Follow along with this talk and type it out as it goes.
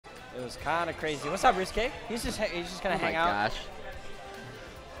It was kind of crazy. What's up, Risky? He's just gonna hang out. Oh my gosh.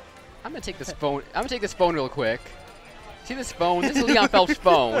 I'm gonna take this phone. I'm gonna take this phone real quick. See this phone? This is Leon Phelps'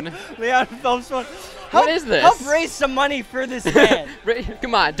 phone. Leon Phelps' phone. What is this? Help raise some money for this man.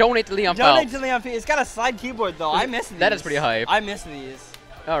 Come on, donate to Leon Phelps. Donate to Leon Phelps. It's got a slide keyboard though. I miss these. That is pretty hype. I miss these.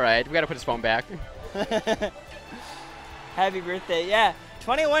 All right, we gotta put his phone back. Happy birthday. Yeah,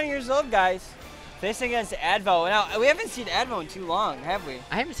 21 years old, guys. Facing against Advo. Now, we haven't seen Advo in too long, have we?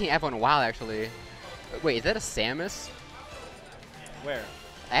 I haven't seen Advo in a while, actually. Wait, is that a Samus? Where?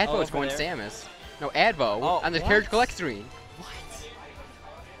 Advo is going Samus. No, Advo on the Carriage Collect screen. What?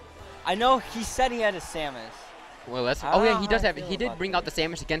 I know he said he had a Samus. Well, that's. Oh yeah, he does have. He did bring out the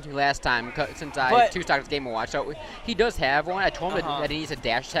Samus against me last time since I two-stocked Game & Watch. So he does have one. I told him that he needs a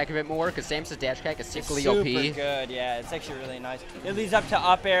dash attack a bit more because Samus's dash attack is secretly OP. Super good, yeah. It's actually really nice. It leads up to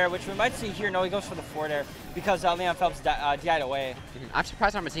up air, which we might see here. No, he goes for the forward air because Leon Phelps died away. I'm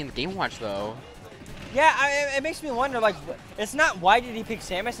surprised I haven't seen the Game & Watch though. Yeah, it makes me wonder. Like, it's not why did he pick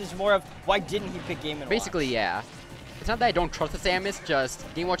Samus. It's more of why didn't he pick Game & Watch. Basically, yeah. It's not that I don't trust the Samus. Just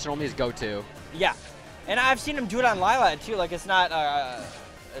Game & Watch is normally his go-to. Yeah. And I've seen him do it on Lila too. Like it's not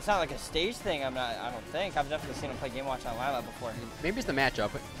like a stage thing. I don't think. I've definitely seen him play Game Watch on Lila before. Maybe it's the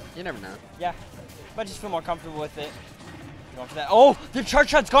matchup. You never know. Yeah, but I just feel more comfortable with it. Going for that. Oh, the charge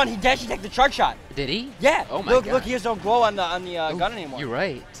shot's gone. He dash attacked the charge shot. Did he? Yeah. Oh my God. God. Look, he has no glow on the gun anymore. You're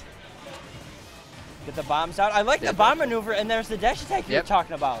right. Get the bombs out. I like the bomb maneuver, and there's the dash attack you were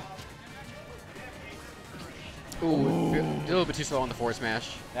talking about. Ooh, a little bit too slow on the forward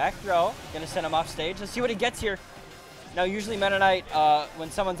smash. Back throw. Gonna send him off stage. Let's see what he gets here. Now, usually Meta Knight,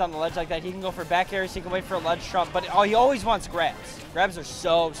 when someone's on the ledge like that, he can go for back airs, he can wait for a ledge trump, but he always wants grabs. Grabs are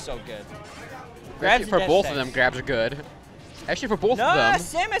so good. Grabs for both of them, grabs are good. Actually, for both of them. No,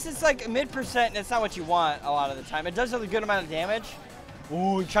 Samus is like mid%, and it's not what you want a lot of the time. It does have a good amount of damage.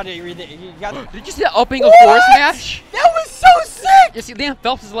 Ooh, he tried to read it. Did you see that up angle forward smash? That was so sick! You see, Leon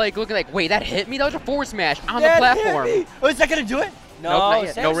Phelps is like looking like, wait, that hit me? That was a forward smash on the That platform. Hit me. Oh, is that gonna do it? No, nope, not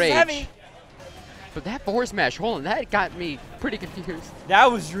yet. No rage. Heavy. But that forward smash, hold on, that got me pretty confused.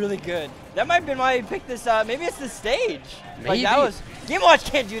 That was really good. That might have been why he picked this. Maybe it's the stage. Maybe. Like that was. Game Watch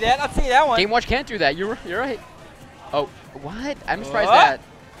can't do that. I'll tell you that one. Game Watch can't do that. You're right. Oh, what? I'm surprised that.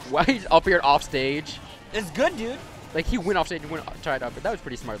 Why he's up here off stage? It's good, dude. Like he went off stage and tried up, but that was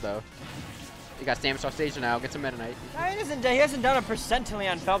pretty smart though. You got Samus off stage now. Get some Meta Knight. He hasn't done a % to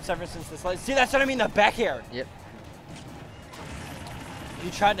Leon Phelps ever since this. See, that's what I mean. The back air. Yep.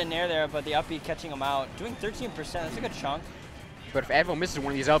 You tried to nair there, but the up B catching him out. Doing 13%. That's a good chunk. But if Advo misses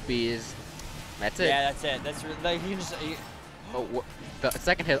one of these up Bs, that's it. Yeah, that's it. That's like you just. Oh, the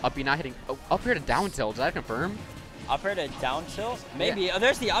second hit up B not hitting. Oh, up here to down tilt. Does that confirm? Up here to down tilt? Maybe. Yeah. Oh,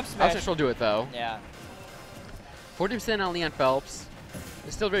 there's the up smash. Up smash will do it though. Yeah. 40% on Leon Phelps.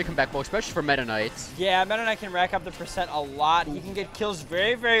 It's still very comebackable, especially for Meta Knights. Yeah, Meta Knight can rack up the % a lot. He can get kills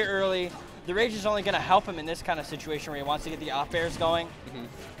very, very early. The rage is only going to help him in this kind of situation where he wants to get the up airs going.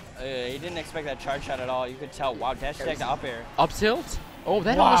 He didn't expect that charge shot at all. You could tell. Wow, dash attack to up air. Up tilt? Oh,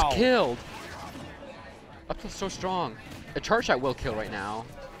 that almost killed. Up tilt's so strong. A charge shot will kill right now.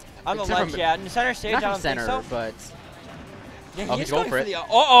 On the ledge, yeah. In the center stage, not I don't center, think so. But yeah, he's going for it.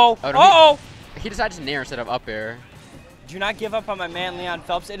 Uh-oh. He decided to nair instead of up air. Do not give up on my man, Leon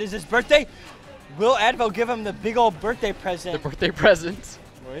Phelps. It is his birthday. Will Advo give him the big old birthday present? The birthday present.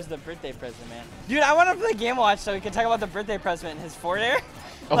 Where's the birthday present, man? Dude, I want to play Game Watch so we can talk about the birthday present in his forward air.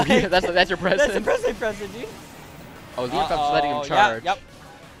 Oh, like, yeah, that's your present? That's the birthday present, dude. Oh, Leon Phelps is letting him charge. Yep.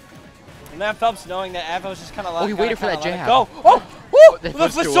 And Leon Phelps knowing that Advo's just kind of he waited for that jab. Go. Oh, woo! The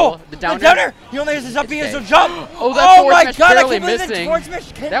footstool. The downer. The downer. He only has his up B as a jump. Oh, that forward my smash God, barely I can't believe missing. Forward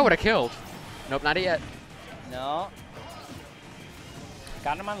smash. That would have killed. Nope, not yet. No.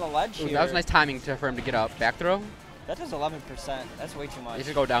 Got him on the ledge here. That was nice timing for him to get up. Back throw? That does 11%. That's way too much. He's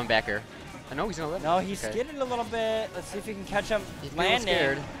going to go down back air. I know he's going to live. No, he skidded a little bit. Let's see if he can catch him. He's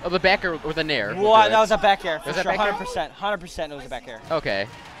scared. Oh, the back air with a nair. What? That was a back air. Was that sure. 100%. 100% it was a back air. Okay.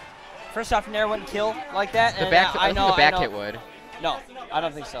 First off, nair wouldn't kill like that. The back, I know the back hit would. No, I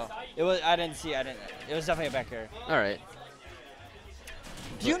don't think so. It was. I didn't see. It was definitely a back air. All right.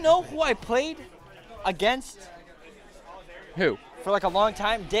 Do you know who I played against? Who? For like a long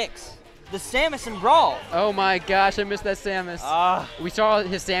time, Dix. The Samus in Brawl. Oh my gosh, I missed that Samus. We saw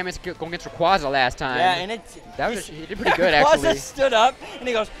his Samus go against Rayquaza last time. Yeah, and he did pretty good actually. Rayquaza stood up and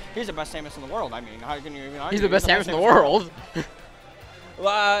he goes, "He's the best Samus in the world." I mean, how can you even argue? He's the best Samus in the world.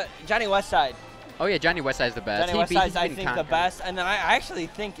 Well, Johnny Westside. Oh yeah, Johnny Westside's the best. Johnny Westside's, I think, the best, and then I actually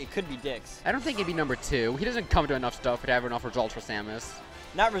think it could be Dix. I don't think he'd be number 2. He doesn't come to enough stuff to have enough results for Samus.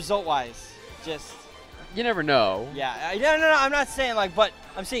 Not result-wise, just you never know. Yeah, no, I'm not saying like, but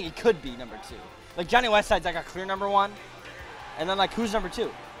I'm saying he could be number 2. Like Johnny Westside's like a clear number 1, and then like who's number 2?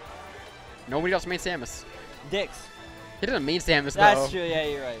 Nobody else made Samus. Dix. He doesn't mean Samus though. That's true. Yeah,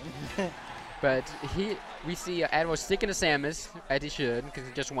 you're right. But we see Advo sticking to Samus as he should because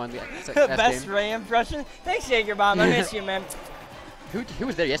he just won the best game. Ray impression. Thanks, Jagerbomb. I miss you, man. Who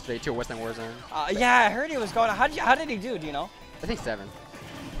was there yesterday too? Western Warzone. Yeah, I heard he was going. How did he do? Do you know? I think 7.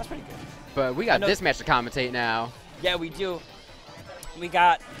 That's pretty good. But we got this match to commentate now. Yeah, we do. We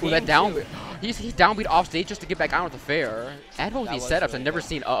got. Ooh, that downbeat. He's downbeat off stage just to get back on with the fair. Advo with these setups really I've never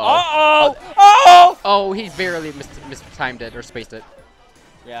seen. Oh, he barely mistimed it or spaced it.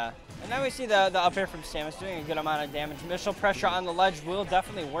 Yeah. And now we see the up air from Samus doing a good amount of damage. Missile pressure on the ledge will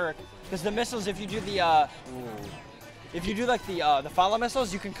definitely work because the missiles, if you do the like the follow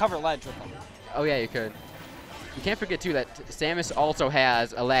missiles, you can cover ledge with them. Oh yeah, you could. You can't forget too that Samus also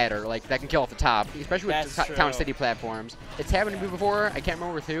has a ladder like that can kill off the top, especially with Town City platforms. It's happened to me before. I can't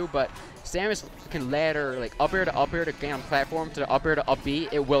remember with who, but Samus can ladder like up air to gain on platform to up air to up B.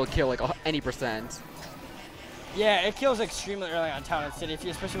 It will kill like any %. Yeah, it kills extremely early on Town and City,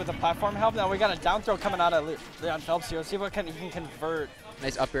 especially with the platform help. Now we got a down throw coming out of Leon Phelps here. Let's see what he can convert.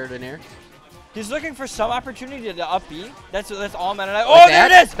 Nice up air to near. He's looking for some opportunity to up B. That's all Meta Knight. Like there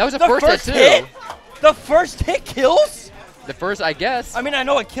it is! That was the first hit too. The first hit kills? The first, I guess. I mean, I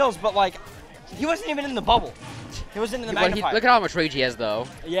know it kills, but like, he wasn't even in the bubble. He wasn't in the magnifier. Look at how much rage he has, though.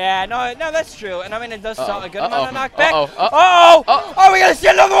 Yeah, no, that's true. And I mean, it does sell a good amount of knockback. Oh, we gotta see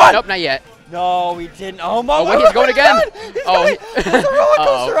another one! Nope, not yet. No, we didn't. Oh, my God. Oh, wait, he's going again. He's going. It's a roller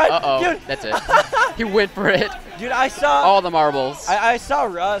coaster ride. Dude. That's it. He went for it. Dude, I saw. All the marbles. I saw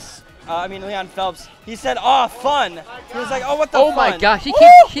Russ. Leon Phelps. He said, "Oh, fun." He was like, "Oh, what the fun?" Oh my God,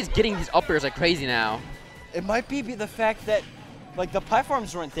 he's getting these up airs like crazy now. It might be the fact that, like, the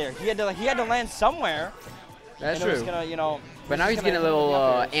platforms weren't there. He had to land somewhere. That's and true. It was gonna, you know. But now he's getting a little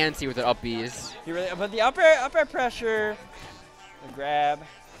antsy with the up Bs. But the up air pressure, the grab,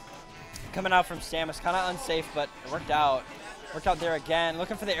 coming out from Samus, kind of unsafe, but it worked out. Worked out there again.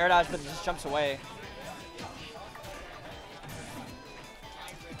 Looking for the air dodge, but it just jumps away.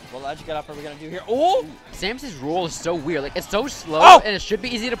 What ledge get up are we going to do here? Oh! Samus's roll is so weird. Like, it's so slow, and it should be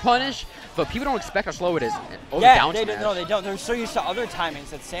easy to punish, but people don't expect how slow it is. Oh, yeah, down they smash. No, they don't. They're so used to other timings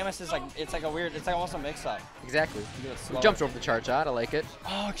that Samus is like, it's like almost a mix-up. Exactly. He jumps over the charge shot. I like it.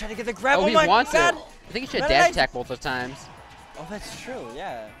 Oh, trying to get the grab. Oh, he wants God. it. I think he should have dash attack both those times. Oh, that's true,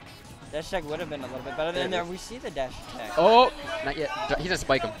 yeah. Dash attack would have been a little bit better than there. We see the dash attack. Oh, not yet. He's gonna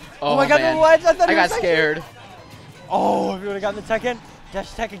spike him. Oh, my God, man. the ledge. I got scared. Oh, if you would have gotten the tech in.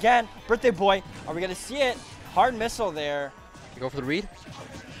 Dash attack again. Birthday boy. Are we going to see it? Hard missile there. You go for the read.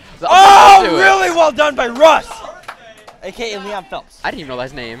 Really well done by Russ. A.K.A. Leon Phelps. I didn't even know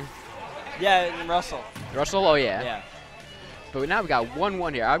his name. Yeah, Russell. Russell? Oh, yeah. Yeah. But now we got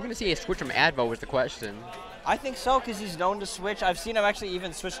 1-1 here. I'm going to see a switch from Advo was the question. I think so, because he's known to switch. I've seen him actually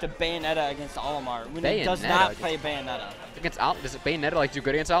even switch to Bayonetta against Olimar when he does not play Bayonetta. Does Bayonetta like do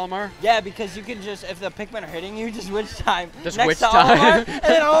good against Olimar? Yeah, because you can just, if the Pikmin are hitting you, just switch time. Just next switch to time. Olimar, and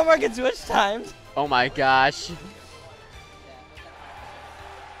then Olimar can switch times. Oh my gosh.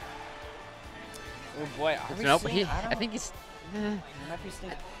 Oh boy, I think he's.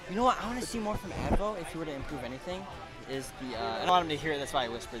 You know what? I want to see more from Advo if he were to improve anything. Is the I don't want him to hear it, that's why I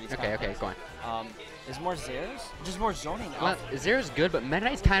whisper these. Okay, go on. Is more Zares? Just more zoning. Well, Zare's good, but Meta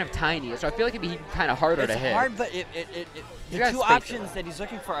Knight's kind of tiny, so I feel like it'd be kind of harder to hit. It's hard, but the two options that he's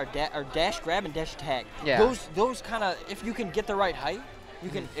looking for are dash grab and dash attack. Yeah. Those kind of, if you can get the right height,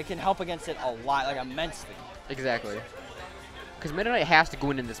 it can help against it a lot, like immensely. Exactly. Because Meta Knight has to go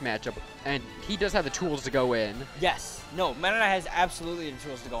in this matchup, and he does have the tools to go in. Yes. No, Meta Knight has absolutely the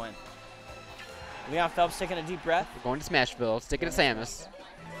tools to go in. Leon Phelps taking a deep breath. We're going to Smashville, sticking to Samus.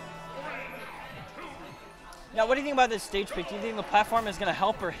 Now, what do you think about this stage pick? Do you think the platform is going to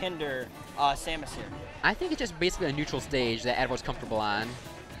help or hinder Samus here? I think it's just basically a neutral stage that Advo's comfortable on.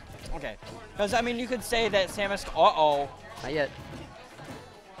 Okay. Because, I mean, you could say that Samus... Uh-oh. Not yet.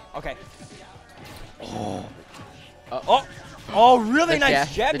 Okay. Oh, really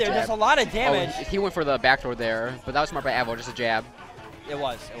nice jab there. That's a lot of damage. Oh, he went for the backdoor there, but that was smart by Advo, just a jab. It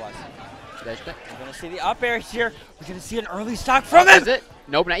was. We're going to see the up air here. We're going to see an early stock from him. Is it?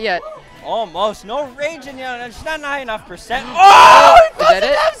 Nope, not yet. Almost. No rage in there. It's not high enough percent. Oh! Is that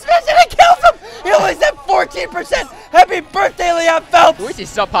it? Smash and it kills him. He only said 14%. Happy birthday, Leon Phelps. We see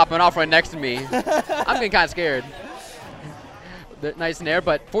stuff popping off right next to me. I'm getting kind of scared. Nice in there,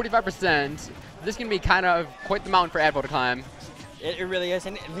 but 45%. This is going to be kind of quite the mountain for Advo to climb. It really is.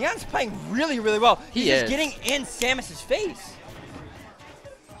 And Leon's playing really, really well. He's just getting in Samus's face.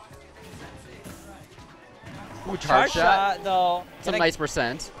 Ooh, charge shot. though. Some nice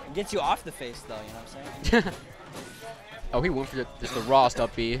percent. Gets you off the face, though, you know what I'm saying? Oh, he went for just the rawest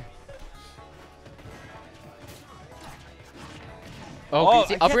up B. Oh,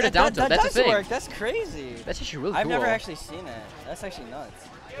 see, upward and down tilt. That's the thing. Work. That's crazy. That's actually really I've cool. never actually seen it. That's actually nuts.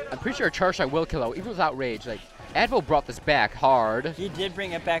 I'm pretty sure a charge shot will kill out, even without rage. Like, Advo brought this back hard. He did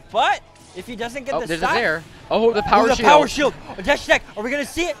bring it back, but if he doesn't get the there's stock, a there. Oh, the power shield. The power shield. A dash attack. Are we gonna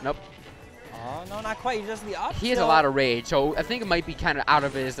see it? Nope. Oh no, not quite. He does the up. He has a lot of rage, so I think it might be kind of out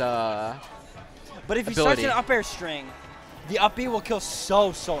of his But if he ability. starts an up air string, the up B will kill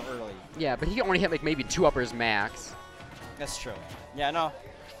so early. Yeah, but he can only hit like maybe 2 uppers max. That's true. Yeah, no.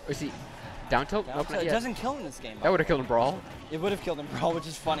 Is he down tilt? Down Nope, tilt. not It yet. doesn't kill him in this game. That would have killed him, Brawl. It would have killed him, Brawl, which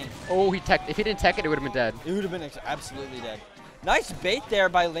is funny. Oh, if he didn't tech it, it would have been dead. It would have been absolutely dead. Nice bait there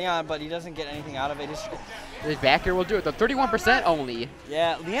by Leon, but he doesn't get anything out of it. His back here will do it, though. 31% only.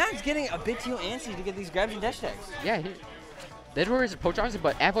 Yeah, Leon's getting a bit too antsy to get these grabs and dash attacks. Yeah, that's where his approach on,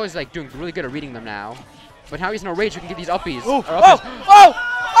 but Advo is like doing really good at reading them now. But now he's in a rage, we can get these uppies. Oh!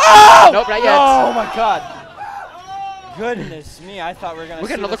 Nope, not yet. Oh my god. Goodness me, I thought we were going to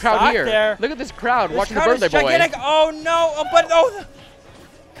see Look at another the crowd here. There. Look at this crowd watching crowd the birthday boy. Gigantic. Oh no, oh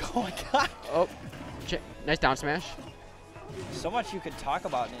my god. Oh, nice down smash. So much you could talk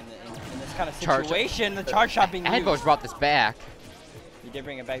about in this kind of situation. The charge shot being used. Advo's brought this back. He did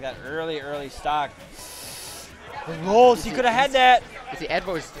bring it back, that early stock. The rolls, he could have had that. You see,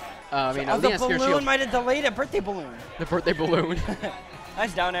 Advo's, the balloon might have delayed it. Birthday balloon. The birthday balloon.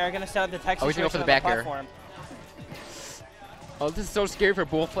 Nice down air. Gonna set up the tech situation. He's going for the back air. Oh, this is so scary for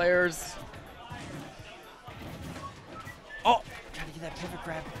both players. Oh, trying to get that pivot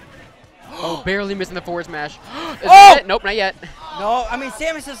grab. Oh, barely missing the forward smash. Oh! It? Nope, not yet. No, I mean,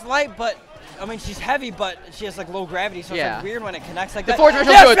 Samus is light, but, I mean, she's heavy, but she has, like, low gravity, so it's, like, weird when it connects like that. The forward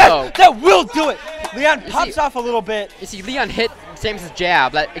smash will do it, though. That will do it! Leon pops off a little bit. You see, Leon hit Samus'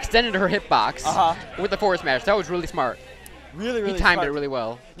 jab that extended her hitbox with the forward smash. That was really smart. Really He timed smart. it really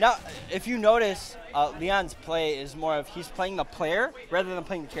well. Now, if you notice, Leon's play is more of he's playing the player rather than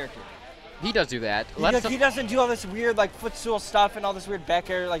playing the character. He does do that. He doesn't do all this weird like footstool stuff and all this weird back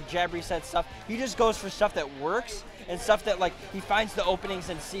air like jab reset stuff. He just goes for stuff that works and stuff that like he finds the openings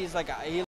and sees like he